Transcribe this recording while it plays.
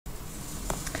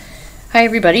Hi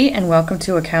everybody, and welcome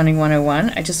to Accounting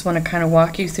 101. I just want to kind of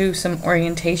walk you through some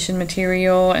orientation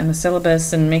material and the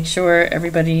syllabus and make sure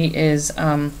everybody is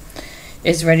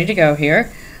ready to go here.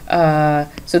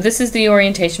 So this is the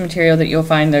orientation material that you'll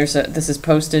find. This is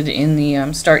posted in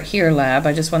the Start Here lab.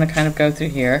 I just want to kind of go through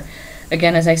here.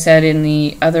 Again, as I said in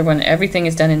the other one, everything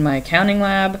is done in my accounting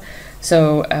lab.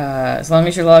 So as long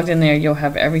as you're logged in there, you'll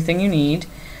have everything you need.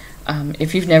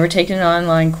 If you've never taken an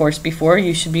online course before,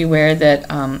 you should be aware that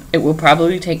it will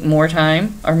probably take more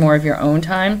time or more of your own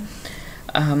time.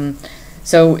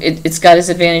 So it's got its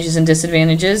advantages and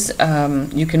disadvantages.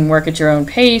 You can work at your own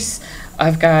pace.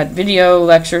 I've got video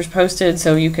lectures posted,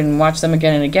 so you can watch them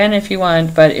again and again if you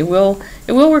want, but it will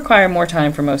require more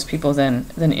time for most people than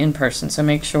in person, so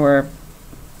make sure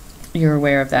you're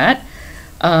aware of that.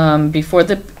 Before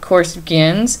the course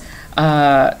begins,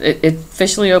 it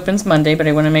officially opens Monday, but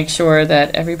I want to make sure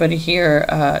that everybody here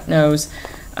knows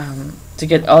to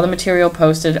get all the material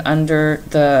posted under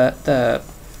the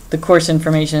course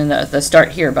information. The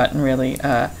Start Here button really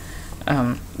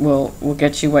will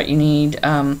get you what you need.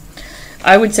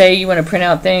 I would say you want to print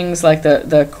out things like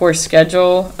the course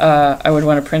schedule. I would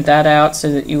want to print that out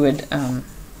so that you would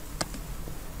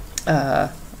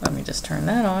let me just turn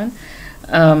that on.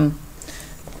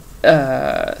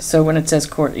 So when it says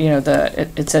course,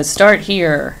 it says Start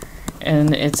Here,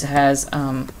 and it has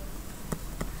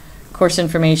course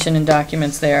information and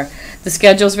documents there. The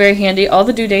schedule is very handy. All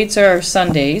the due dates are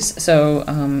Sundays, so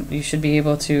you should be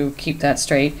able to keep that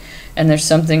straight. And there's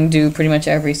something due pretty much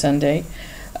every Sunday.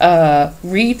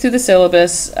 Read through the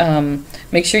syllabus.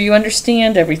 Make sure you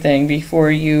understand everything before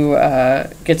you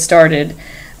get started.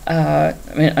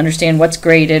 Understand what's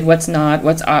graded, what's not,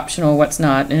 what's optional, what's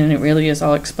not, and it really is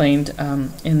all explained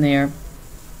in there.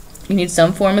 You need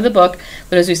some form of the book,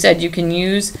 but as we said, you can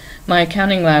use my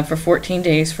accounting lab for 14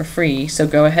 days for free, so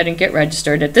go ahead and get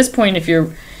registered. At this point, if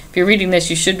you're reading this,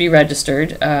 you should be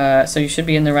registered, so you should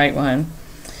be in the right one.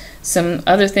 Some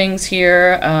other things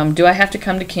here. Do I have to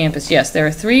come to campus? Yes, there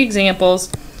are three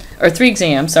exams,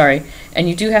 and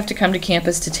you do have to come to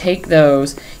campus to take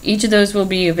those. Each of those will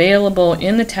be available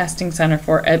in the testing center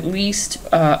for at least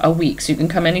a week, so you can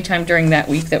come anytime during that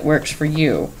week that works for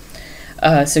you.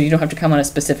 So you don't have to come on a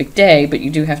specific day, but you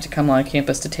do have to come on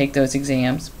campus to take those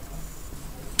exams.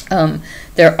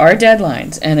 There are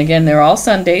deadlines, and again, they're all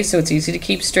Sundays, so it's easy to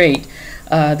keep straight.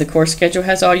 The course schedule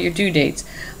has all your due dates.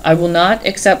 I will not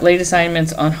accept late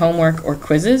assignments on homework or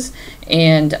quizzes,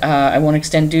 and I won't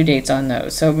extend due dates on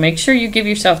those. So make sure you give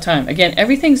yourself time. Again,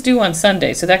 everything's due on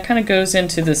Sunday, so that kind of goes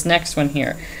into this next one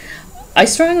here. I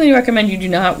strongly recommend you do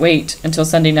not wait until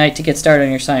Sunday night to get started on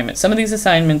your assignments. Some of these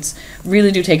assignments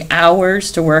really do take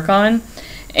hours to work on,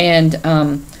 and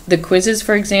the quizzes,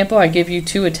 for example, I give you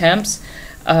 2 attempts.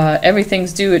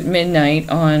 Everything's due at midnight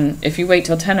on, if you wait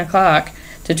till 10 o'clock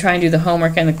to try and do the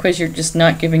homework and the quiz, you're just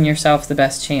not giving yourself the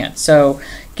best chance. So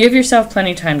give yourself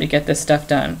plenty of time to get this stuff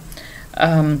done.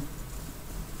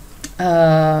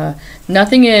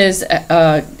 Nothing is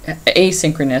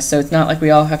asynchronous, so it's not like we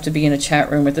all have to be in a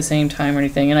chat room at the same time or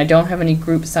anything, and I don't have any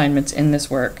group assignments in this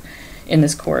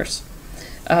course.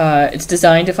 It's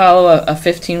designed to follow a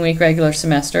 15-week regular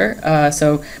semester,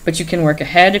 but you can work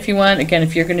ahead if you want. Again,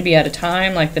 if you're going to be out of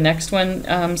time, like the next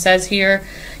one says here,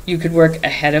 you could work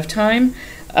ahead of time.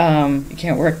 You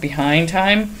can't work behind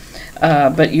time,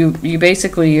 but you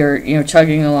basically are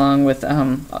chugging along with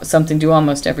something due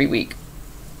almost every week.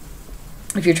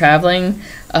 If you're traveling,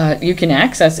 you can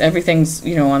access everything's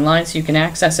online, so you can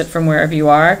access it from wherever you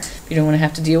are. If you don't want to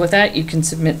have to deal with that, you can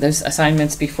submit those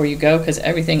assignments before you go, because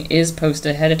everything is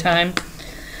posted ahead of time.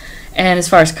 And as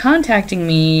far as contacting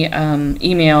me,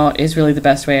 email is really the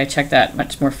best way. I check that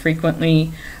much more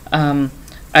frequently.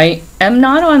 I am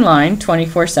not online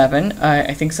 24/7.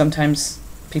 I think sometimes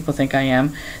people think I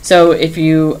am. So if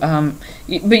you,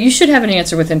 but you should have an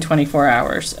answer within 24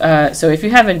 hours. So if you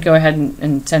haven't, go ahead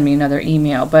and send me another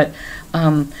email. But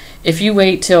if you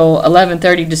wait till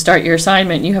 11:30 to start your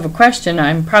assignment and you have a question,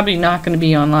 I'm probably not going to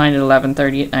be online at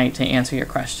 11:30 at night to answer your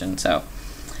question. So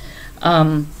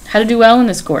how to do well in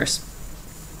this course.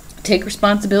 Take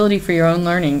responsibility for your own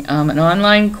learning. An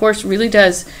online course really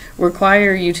does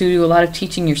require you to do a lot of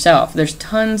teaching yourself. There's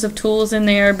tons of tools in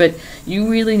there, but you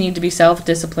really need to be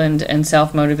self-disciplined and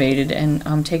self-motivated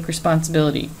and take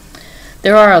responsibility.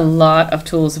 There are a lot of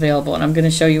tools available, and I'm going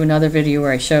to show you another video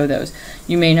where I show those.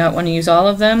 You may not want to use all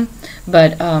of them,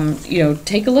 but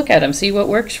take a look at them, see what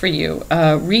works for you.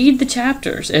 Read the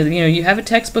chapters. You have a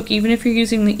textbook, even if you're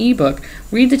using the ebook.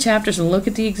 Read the chapters and look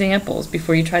at the examples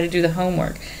before you try to do the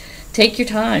homework. Take your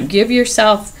time. Give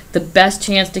yourself the best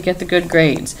chance to get the good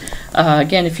grades.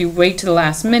 Again, if you wait to the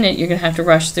last minute, you're going to have to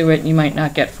rush through it and you might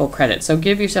not get full credit. So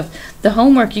give yourself the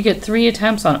homework. You get 3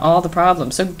 attempts on all the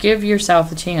problems. So give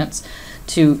yourself a chance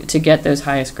to get those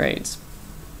highest grades.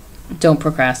 Don't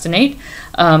procrastinate.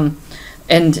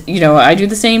 And, you know, I do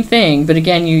the same thing, but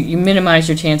again, you minimize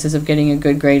your chances of getting a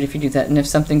good grade if you do that. And if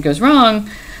something goes wrong,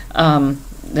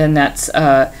 then that's,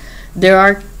 there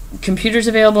are computers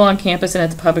available on campus and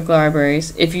at the public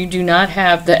libraries. If you do not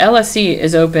have, the LSC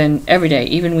is open every day,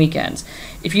 even weekends.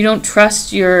 If you don't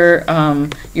trust your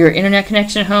internet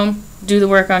connection at home, do the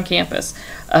work on campus.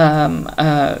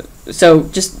 So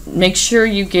just make sure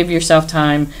you give yourself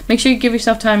time. Make sure you give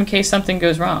yourself time in case something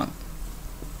goes wrong.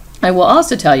 I will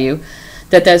also tell you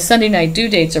that those Sunday night due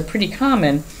dates are pretty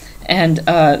common, and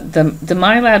the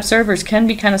MyLab servers can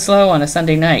be kind of slow on a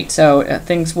Sunday night, so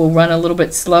things will run a little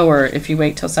bit slower if you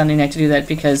wait till Sunday night to do that,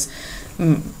 because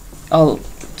all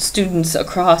students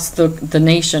across the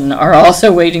nation are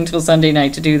also waiting till Sunday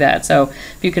night to do that. So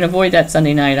if you can avoid that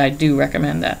Sunday night, I do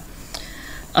recommend that.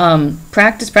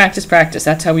 Practice, practice, practice.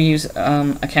 That's how we use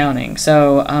accounting.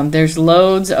 So there's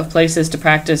loads of places to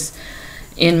practice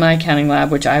in my accounting lab,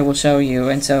 which I will show you,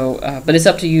 and so but it's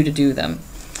up to you to do them.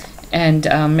 And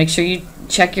make sure you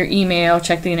check your email,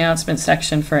 check the announcement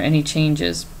section for any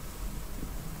changes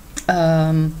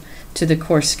to the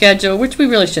course schedule, which we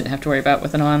really shouldn't have to worry about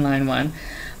with an online one.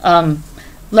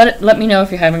 Let me know if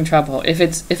you're having trouble. If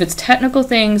it's technical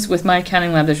things with my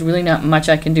accounting lab, there's really not much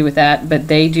I can do with that, but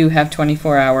they do have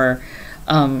 24-hour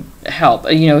help.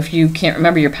 You know, if you can't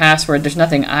remember your password, there's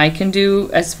nothing I can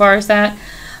do as far as that.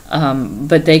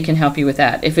 But they can help you with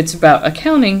that. If it's about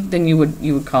accounting, then you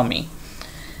would call me,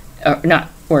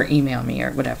 or email me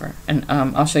or whatever, and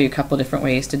I'll show you a couple different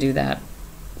ways to do that.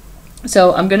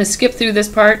 So I'm going to skip through this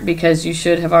part because you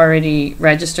should have already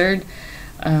registered,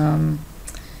 and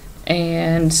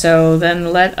so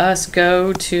then let us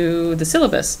go to the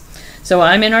syllabus. So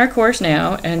I'm in our course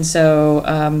now, and so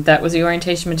that was the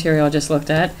orientation material I just looked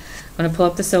at. I'm going to pull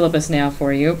up the syllabus now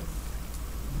for you.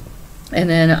 And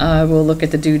then we'll look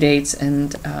at the due dates,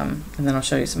 and then I'll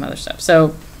show you some other stuff.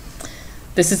 So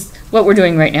this is what we're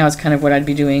doing right now. Is kind of what I'd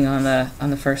be doing on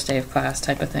the first day of class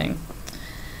type of thing.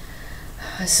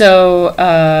 So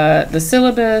the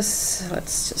syllabus.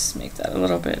 Let's just make that a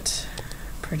little bit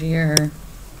prettier.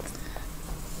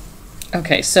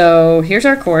 Okay, so here's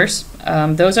our course.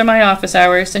 Those are my office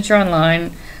hours. Since you're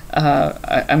online,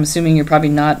 I'm assuming you're probably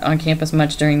not on campus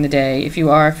much during the day. If you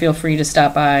are, feel free to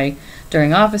stop by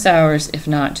during office hours. If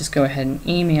not, just go ahead and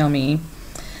email me.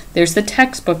 There's the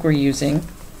textbook we're using.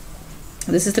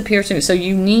 This is the Pearson. So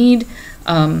you need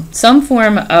some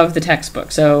form of the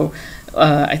textbook. So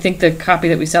I think the copy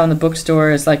that we sell in the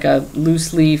bookstore is like a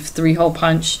loose leaf 3-hole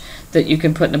punch that you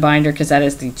can put in a binder, because that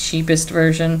is the cheapest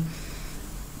version.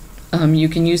 You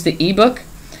can use the ebook,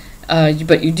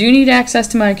 but you do need access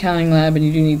to my accounting lab, and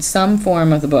you do need some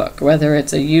form of the book, whether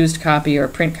it's a used copy or a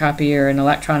print copy or an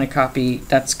electronic copy.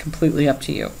 That's completely up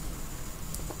to you.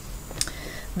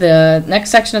 The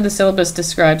next section of the syllabus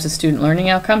describes the student learning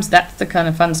outcomes. That's the kind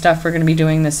of fun stuff we're going to be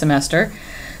doing this semester.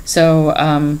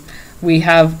 So we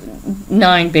have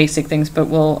 9 basic things, but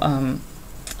we'll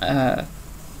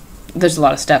there's a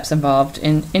lot of steps involved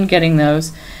in getting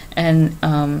those. And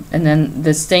then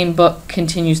the same book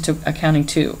continues to Accounting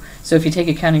 2. So if you take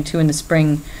Accounting 2 in the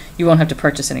spring, you won't have to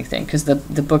purchase anything, because the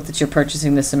book that you're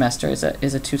purchasing this semester is a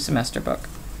 2-semester book.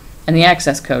 And the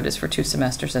access code is for 2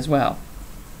 semesters as well.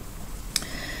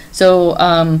 So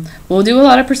we'll do a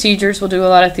lot of procedures, we'll do a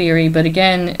lot of theory, but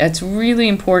again, it's really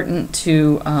important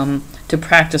to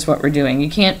practice what we're doing. You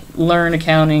can't learn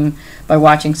accounting by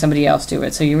watching somebody else do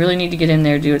it. So you really need to get in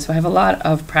there and do it. So I have a lot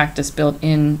of practice built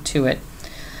into it.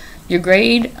 Your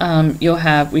grade,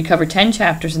 we cover 10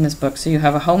 chapters in this book, so you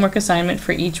have a homework assignment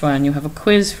for each one, you have a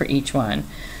quiz for each one.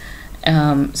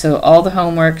 So all the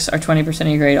homeworks are 20% of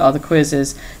your grade, all the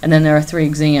quizzes, and then there are 3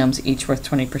 exams, each worth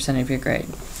 20% of your grade.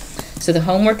 So the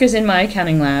homework is in my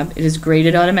accounting lab. It is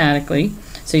graded automatically,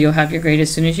 so you'll have your grade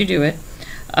as soon as you do it.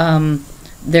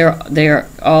 They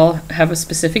all have a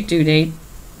specific due date.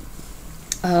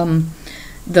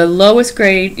 The lowest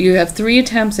grade, you have 3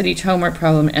 attempts at each homework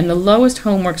problem, and the lowest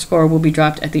homework score will be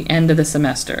dropped at the end of the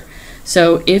semester.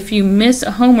 So if you miss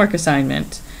a homework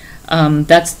assignment,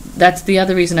 that's the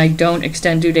other reason I don't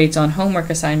extend due dates on homework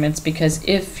assignments, because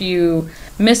if you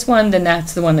miss one, then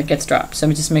that's the one that gets dropped. So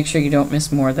just make sure you don't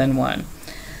miss more than one.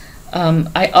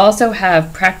 I also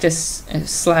have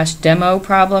practice/demo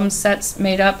problem sets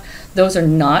made up. Those are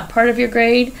not part of your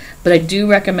grade, but I do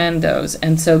recommend those.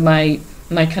 And so my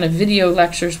kind of video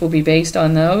lectures will be based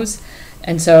on those.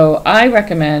 And so I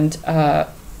recommend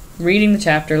reading the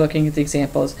chapter, looking at the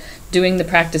examples, doing the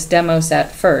practice demo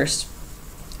set first,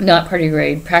 not part of your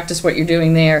grade, practice what you're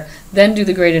doing there, then do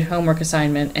the graded homework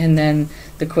assignment, and then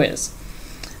the quiz.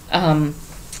 Again,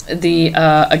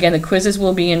 the quizzes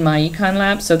will be in my econ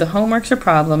lab, so the homeworks are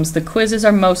problems. The quizzes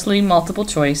are mostly multiple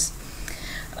choice.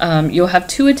 You'll have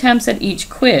 2 attempts at each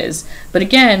quiz, but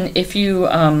again, if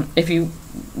you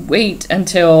wait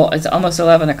until it's almost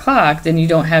 11 o'clock, then you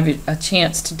don't have a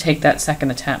chance to take that second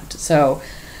attempt. So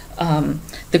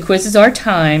the quizzes are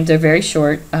timed. They're very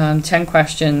short, 10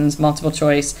 questions, multiple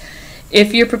choice.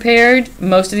 If you're prepared,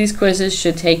 most of these quizzes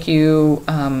should take you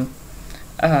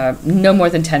no more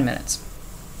than 10 minutes.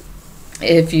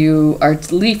 If you are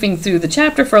leafing through the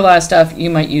chapter for a lot of stuff,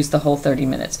 you might use the whole 30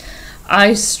 minutes.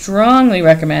 I strongly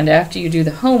recommend, after you do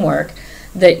the homework,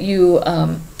 that you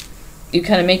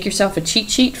kind of make yourself a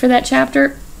cheat sheet for that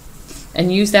chapter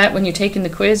and use that when you're taking the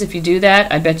quiz. If you do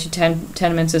that, I bet you 10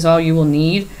 minutes is all you will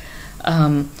need.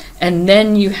 And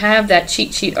then you have that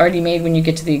cheat sheet already made when you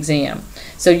get to the exam.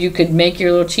 So you could make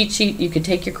your little cheat sheet, you could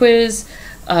take your quiz,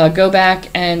 go back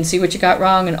and see what you got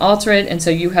wrong and alter it, and so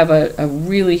you have a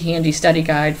really handy study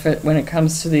guide for when it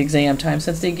comes to the exam time,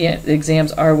 since the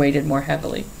exams are weighted more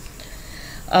heavily.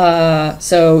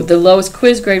 So the lowest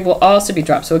quiz grade will also be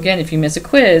dropped. So again, if you miss a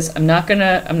quiz, I'm not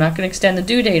gonna extend the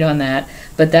due date on that,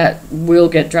 but that will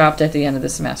get dropped at the end of the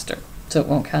semester, so it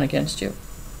won't count against you.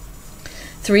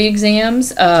 3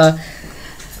 exams. I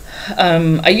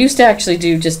used to actually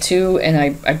do just 2,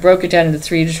 and I broke it down into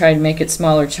 3 to try to make it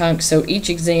smaller chunks. So each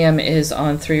exam is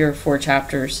on 3 or 4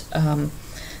 chapters.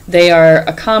 They are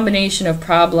a combination of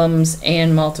problems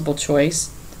and multiple choice.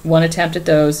 1 attempt at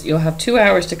those. You'll have 2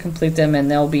 hours to complete them,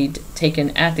 and they'll be taken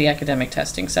at the Academic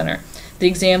Testing Center. The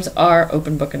exams are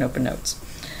open book and open notes.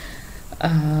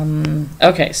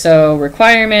 Okay, so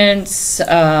requirements.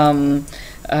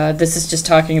 This is just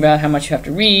talking about how much you have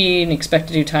to read and expect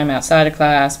to do time outside of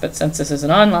class, but since this is an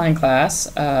online class,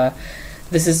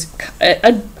 this is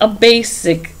a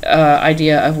basic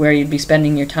idea of where you'd be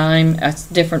spending your time. That's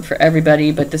different for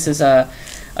everybody, but this is a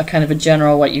kind of a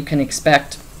general what you can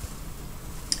expect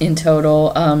in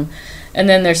total. And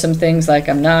then there's some things like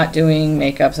I'm not doing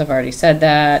makeups, I've already said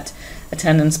that.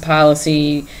 Attendance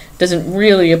policy doesn't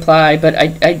really apply, but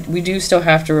we do still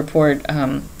have to report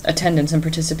attendance and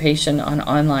participation on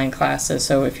online classes.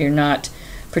 So if you're not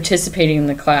participating in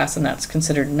the class, and that's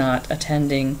considered not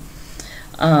attending.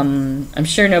 I'm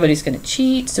sure nobody's going to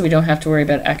cheat, so we don't have to worry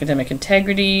about academic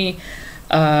integrity.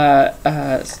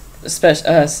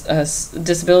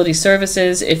 Disability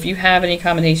services, if you have any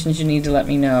accommodations, you need to let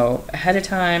me know ahead of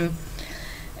time.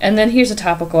 And then here's a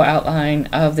topical outline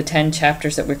of the 10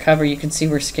 chapters that we cover. You can see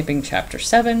we're skipping chapter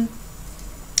 7.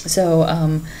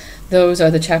 So those are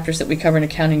the chapters that we cover in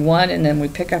Accounting 1, and then we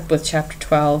pick up with chapter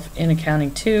 12 in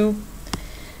Accounting 2.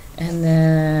 And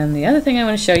then the other thing I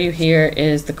want to show you here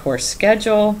is the course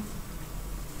schedule,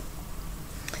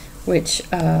 which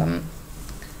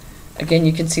again,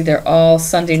 you can see they're all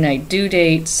Sunday night due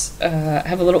dates. I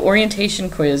have a little orientation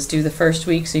quiz due the first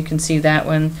week, so you can see that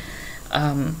one.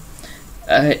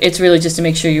 It's really just to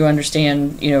make sure you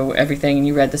understand, everything, and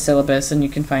you read the syllabus and you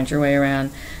can find your way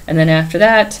around. And then after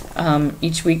that,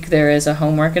 each week there is a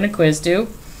homework and a quiz due.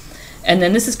 And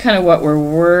then this is kind of what we're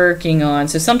working on.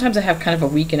 So sometimes I have kind of a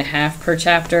week and a half per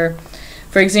chapter.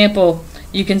 For example,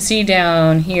 you can see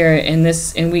down here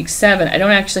in week 7, I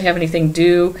don't actually have anything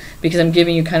due because I'm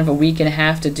giving you kind of a week and a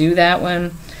half to do that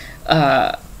one.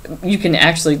 You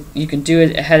can do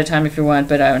it ahead of time if you want,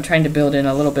 but I'm trying to build in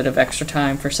a little bit of extra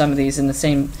time for some of these, in the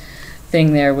same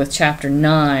thing there with chapter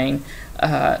 9,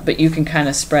 but you can kind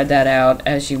of spread that out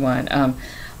as you want.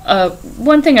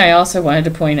 One thing I also wanted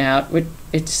to point out, which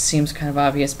it seems kind of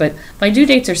obvious, but my due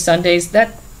dates are Sundays.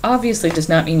 That obviously does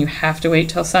not mean you have to wait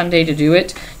till Sunday to do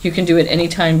it. You can do it any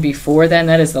time before then.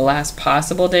 That is the last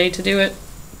possible day to do it.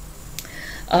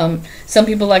 Some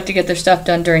people like to get their stuff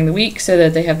done during the week so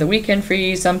that they have the weekend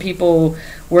free. Some people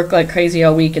work like crazy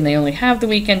all week and they only have the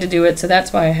weekend to do it, so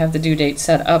that's why I have the due date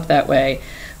set up that way.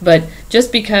 But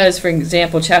just because, for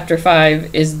example, Chapter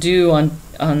 5 is due on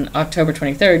October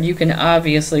 23rd, you can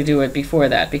obviously do it before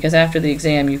that, because after the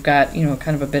exam you've got,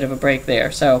 kind of a bit of a break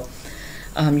there. So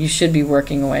you should be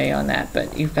working away on that,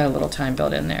 but you've got a little time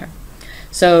built in there.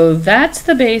 So that's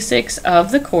the basics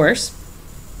of the course.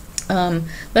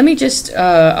 Let me just,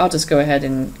 I'll just go ahead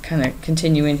and kind of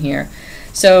continue in here.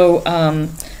 So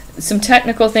some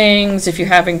technical things, if you're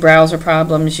having browser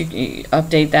problems, you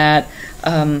update that.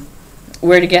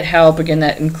 Where to get help, again,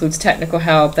 that includes technical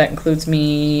help, that includes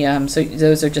me, so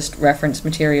those are just reference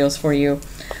materials for you.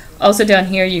 Also down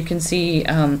here you can see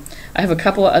I have a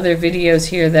couple of other videos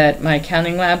here that my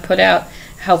accounting lab put out,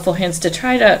 helpful hints to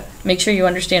try to make sure you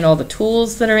understand all the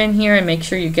tools that are in here and make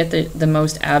sure you get the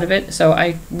most out of it. So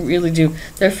I really do.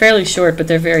 They're fairly short, but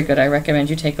they're very good. I recommend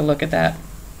you take a look at that.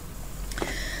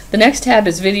 The next tab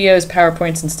is videos,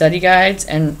 PowerPoints, and study guides,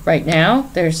 and right now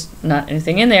there's not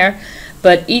anything in there,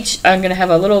 but I'm going to have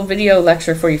a little video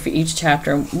lecture for you for each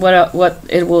chapter. What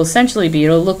it will essentially be,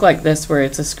 it'll look like this where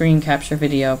it's a screen capture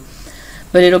video,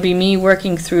 but it'll be me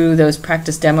working through those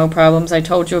practice demo problems I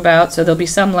told you about. So there'll be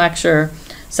some lecture,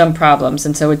 some problems,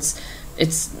 and so it's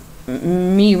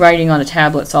me writing on a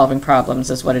tablet solving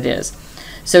problems is what it is.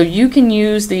 So you can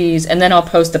use these, and then I'll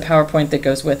post the PowerPoint that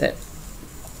goes with it.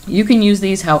 You can use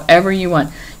these however you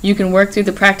want. You can work through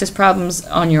the practice problems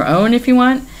on your own if you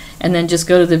want, and then just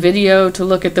go to the video to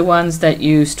look at the ones that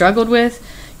you struggled with.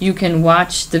 You can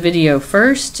watch the video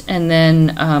first and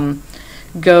then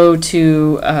go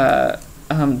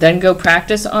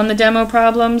practice on the demo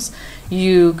problems.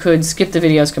 You could skip the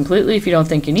videos completely if you don't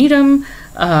think you need them.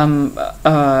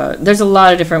 There's a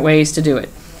lot of different ways to do it.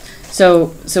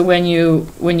 So when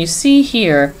you see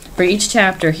here for each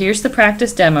chapter, here's the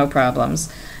practice demo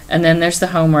problems, and then there's the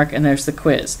homework and there's the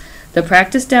quiz. The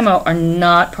practice demo are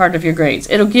not part of your grades.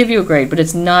 It'll give you a grade, but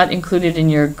it's not included in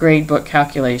your grade book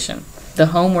calculation. The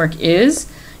homework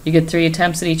is. You get 3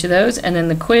 attempts at each of those, and then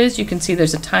the quiz, you can see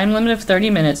there's a time limit of 30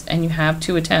 minutes and you have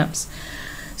 2 attempts.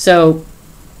 So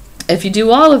if you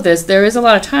do all of this, there is a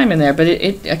lot of time in there, but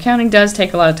accounting does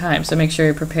take a lot of time, so make sure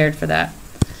you're prepared for that.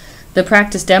 The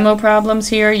practice demo problems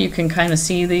here, you can kind of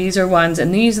see these are ones,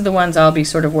 and these are the ones I'll be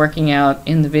sort of working out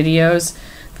in the videos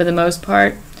for the most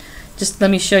part. Just let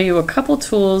me show you a couple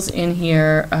tools in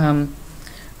here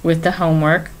with the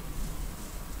homework.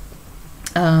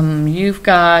 You've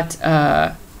got,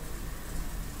 and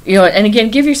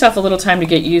again, give yourself a little time to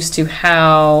get used to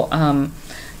how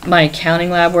my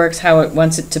accounting lab works, how it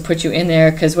wants it to put you in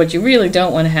there, because what you really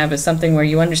don't want to have is something where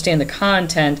you understand the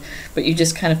content, but you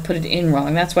just kind of put it in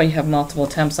wrong. That's why you have multiple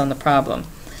attempts on the problem.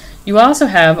 You also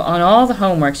have, on all the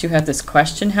homeworks, you have this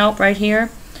question help right here.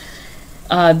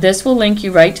 This will link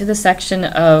you right to the section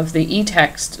of the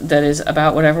e-text that is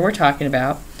about whatever we're talking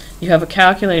about. You have a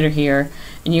calculator here,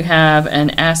 and you have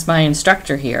an Ask My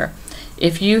Instructor here.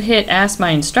 If you hit Ask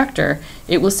My Instructor,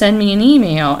 it will send me an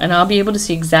email, and I'll be able to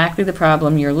see exactly the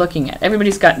problem you're looking at.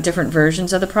 Everybody's got different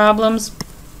versions of the problems,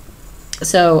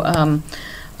 so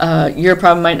your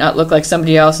problem might not look like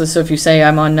somebody else's, so if you say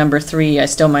I'm on number 3, I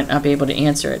still might not be able to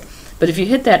answer it. But if you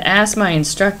hit that Ask My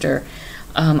Instructor,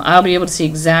 I'll be able to see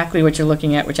exactly what you're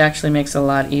looking at, which actually makes it a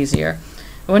lot easier.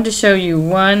 I wanted to show you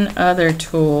one other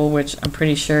tool, which I'm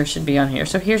pretty sure should be on here.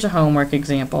 So here's a homework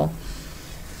example.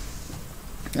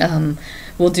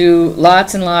 We'll do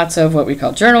lots and lots of what we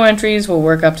call journal entries. We'll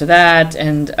work up to that,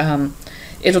 and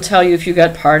it'll tell you if you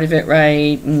got part of it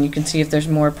right, and you can see if there's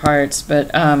more parts. But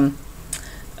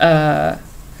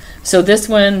so this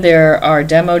one, there are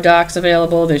demo docs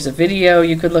available. There's a video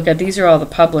you could look at. These are all the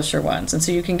publisher ones, and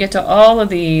so you can get to all of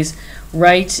these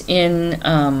right in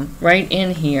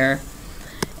here.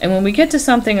 And when we get to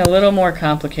something a little more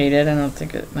complicated, I don't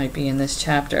think it might be in this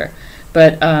chapter,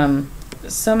 but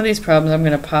some of these problems I'm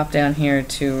going to pop down here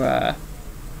to,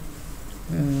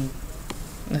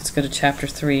 let's go to chapter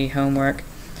 3, homework.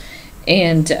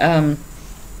 And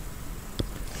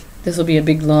this will be a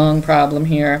big long problem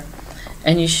here.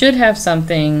 And you should have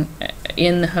something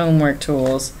in the homework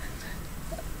tools.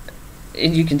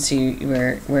 You can see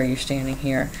where you're standing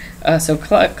here. So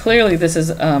clearly this is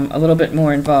a little bit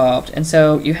more involved. And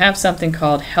so you have something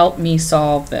called Help Me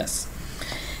Solve This.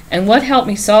 And what Help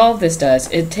Me Solve This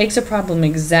does, it takes a problem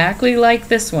exactly like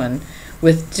this one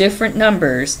with different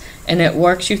numbers, and it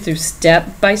works you through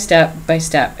step by step by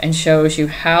step and shows you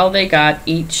how they got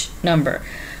each number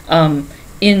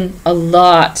in a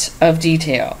lot of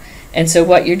detail. And so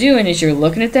what you're doing is you're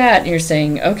looking at that and you're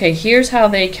saying, okay, here's how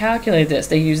they calculate this.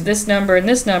 They use this number, and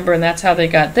that's how they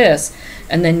got this.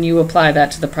 And then you apply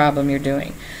that to the problem you're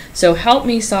doing. So Help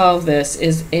Me Solve This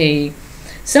is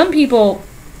some people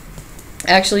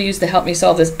actually use the Help Me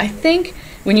Solve This. I think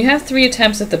when you have 3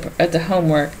 attempts at the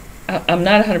homework, I'm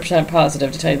not 100%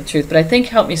 positive to tell you the truth, but I think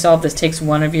Help Me Solve This takes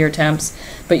 1 of your attempts,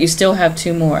 but you still have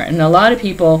 2 more. And a lot of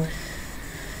people,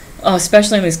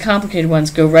 especially in these complicated ones,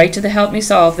 go right to the Help Me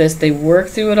Solve This. They work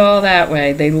through it all that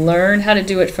way. They learn how to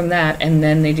do it from that, and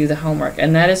then they do the homework.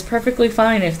 And that is perfectly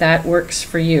fine if that works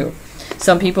for you.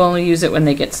 Some people only use it when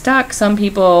they get stuck. Some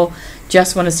people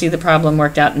just want to see the problem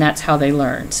worked out, and that's how they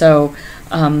learn. So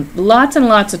lots and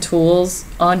lots of tools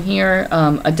on here.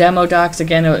 A demo docs,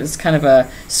 again, is kind of a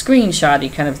screenshot-y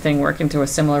kind of thing working through a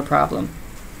similar problem.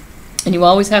 And you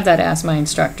always have that Ask My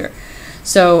Instructor.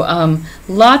 So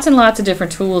lots and lots of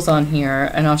different tools on here,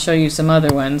 and I'll show you some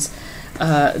other ones.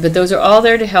 But those are all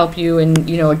there to help you, and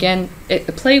again,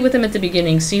 play with them at the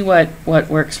beginning, see what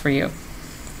works for you.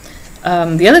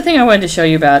 The other thing I wanted to show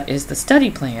you about is the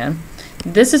study plan.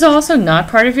 This is also not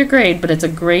part of your grade, but it's a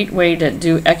great way to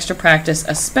do extra practice,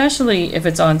 especially if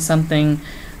it's on something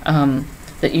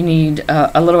that you need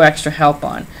a little extra help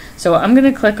on. So I'm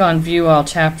going to click on View All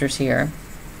Chapters here.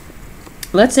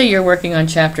 Let's say you're working on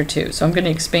Chapter 2. So I'm going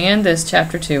to expand this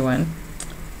Chapter 2 one.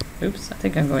 Oops, I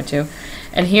think I'm going to.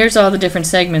 And here's all the different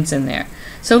segments in there.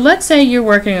 So let's say you're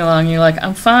working along, you're like,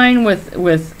 I'm fine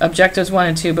with objectives 1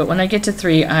 and 2, but when I get to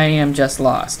 3, I am just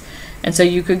lost. And so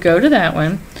you could go to that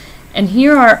one, and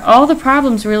here are all the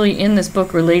problems really in this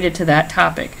book related to that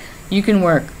topic. You can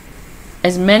work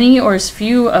as many or as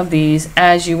few of these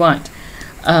as you want.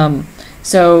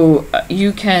 So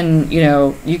you can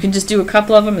just do a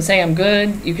couple of them and say I'm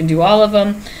good. You can do all of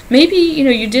them. Maybe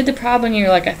you did the problem and you're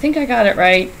like, I think I got it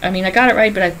right. I mean, I got it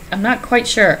right, but I'm not quite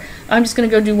sure. I'm just going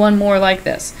to go do one more like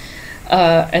this.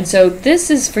 And so this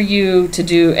is for you to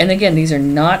do. And again, these are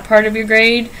not part of your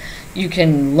grade. You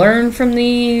can learn from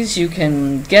these. You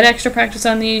can get extra practice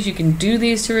on these. You can do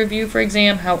these to review for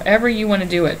exam, however you want to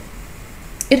do it.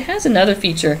 It has another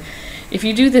feature. If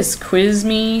you do this Quiz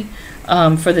Me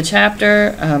for the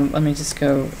chapter, let me just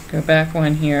go back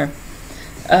one here.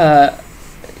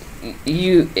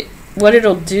 What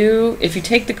it'll do, if you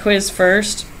take the quiz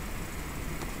first,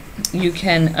 you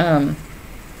can,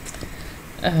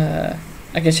 I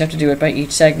guess you have to do it by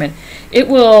each segment. It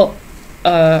will,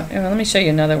 let me show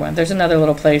you another one. There's another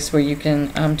little place where you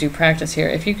can do practice here.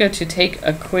 If you go to take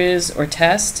a quiz or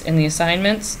test in the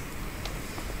assignments,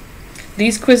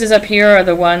 these quizzes up here are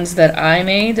the ones that I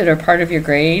made that are part of your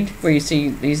grade, where you see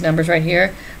these numbers right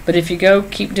here. But if you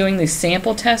keep doing these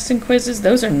sample tests and quizzes,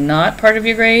 those are not part of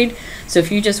your grade. So if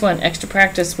you just want extra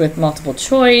practice with multiple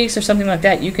choice or something like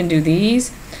that, you can do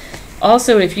these.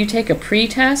 Also, if you take a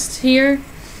pre-test here,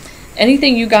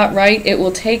 anything you got right, it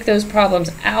will take those problems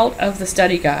out of the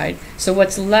study guide. So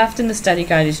what's left in the study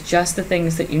guide is just the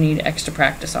things that you need extra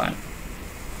practice on.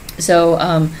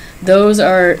 So those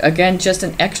are, again, just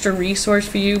an extra resource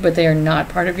for you, but they are not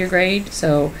part of your grade.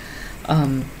 So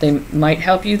they might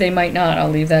help you, they might not. I'll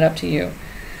leave that up to you.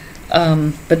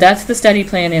 But that's the study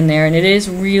plan in there, and it is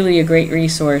really a great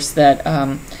resource that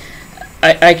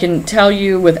I can tell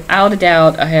you without a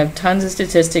doubt. I have tons of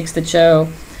statistics that show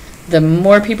the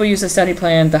more people use a study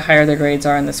plan, the higher their grades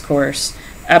are in this course.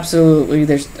 Absolutely,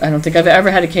 I don't think I've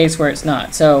ever had a case where it's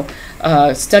not. So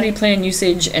study plan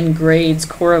usage and grades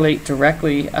correlate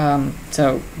directly,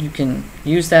 so you can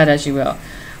use that as you will.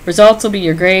 Results will be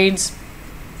your grades,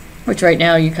 which right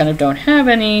now you kind of don't have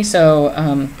any,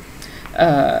 so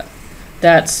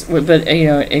that's, but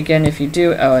again, if you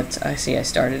do, I see I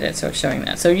started it, so it's showing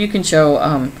that. So you can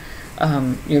show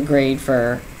your grade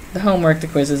for the homework, the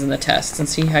quizzes, and the tests, and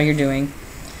see how you're doing.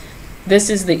 This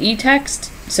is the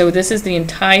e-text. So this is the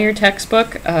entire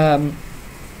textbook. You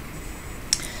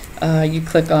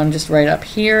click on just right up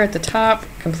here at the top,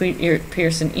 complete your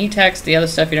Pearson e-text. The other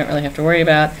stuff you don't really have to worry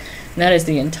about. And that is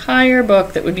the entire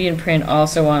book that would be in print,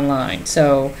 also online.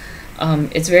 So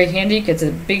it's very handy. It's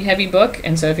a big, heavy book,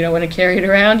 and so if you don't want to carry it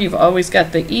around, you've always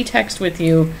got the e-text with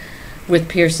you with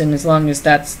Pearson, as long as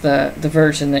that's the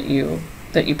version that you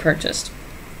purchased.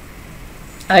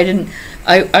 I didn't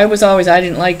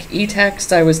like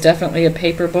e-text. I was definitely a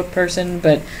paper book person,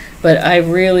 but I've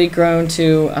really grown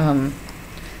to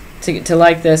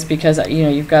like this, because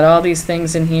you've got all these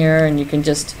things in here, and you can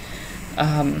just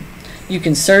you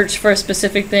can search for a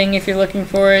specific thing if you're looking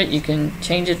for it. You can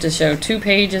change it to show 2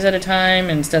 pages at a time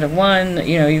instead of 1.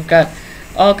 You've got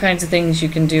all kinds of things you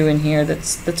can do in here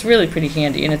that's really pretty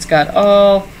handy, and it's got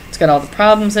all the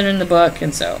problems that are in the book,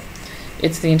 and so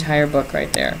it's the entire book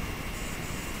right there.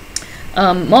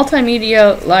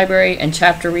 Multimedia library and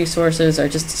chapter resources are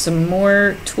just some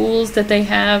more tools that they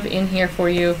have in here for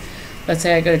you. Let's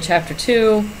say I go to chapter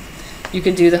 2, you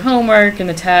can do the homework and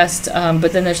the test,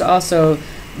 but then there's also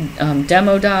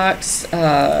demo docs,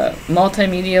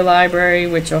 multimedia library,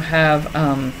 which will have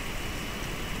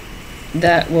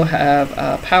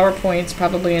PowerPoints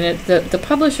probably in it. The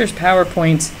publisher's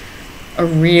PowerPoints are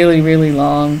really, really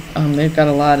long. They've got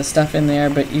a lot of stuff in there,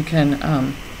 but you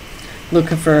can look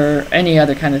for any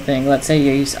other kind of thing. Let's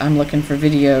say I'm looking for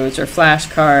videos or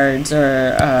flashcards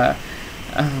or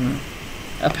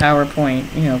a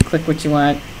PowerPoint. Click what you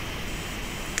want,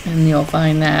 and you'll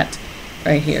find that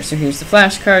right here. So here's the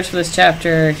flashcards for this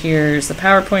chapter. Here's the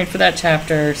PowerPoint for that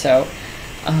chapter. So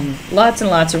lots and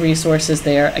lots of resources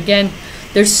there. Again,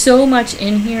 there's so much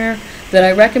in here that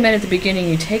I recommend at the beginning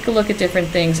you take a look at different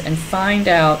things and find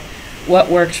out what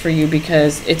works for you,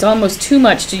 because it's almost too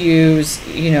much to use,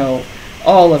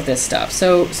 all of this stuff.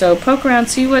 So poke around,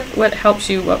 see what helps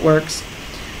you, what works.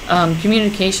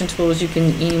 Communication tools, you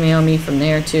can email me from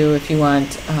there too if you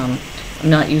want. I'm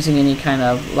not using any kind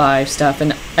of live stuff,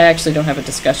 and I actually don't have a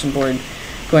discussion board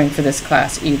going for this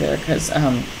class either, because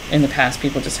in the past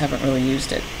people just haven't really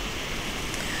used it.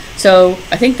 So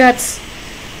I think that's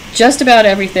just about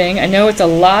everything. I know it's a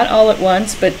lot all at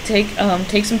once, but take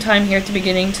some time here at the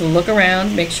beginning to look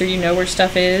around, make sure you know where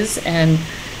stuff is, and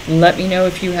let me know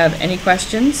if you have any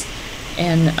questions.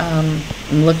 And I'm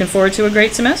looking forward to a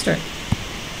great semester.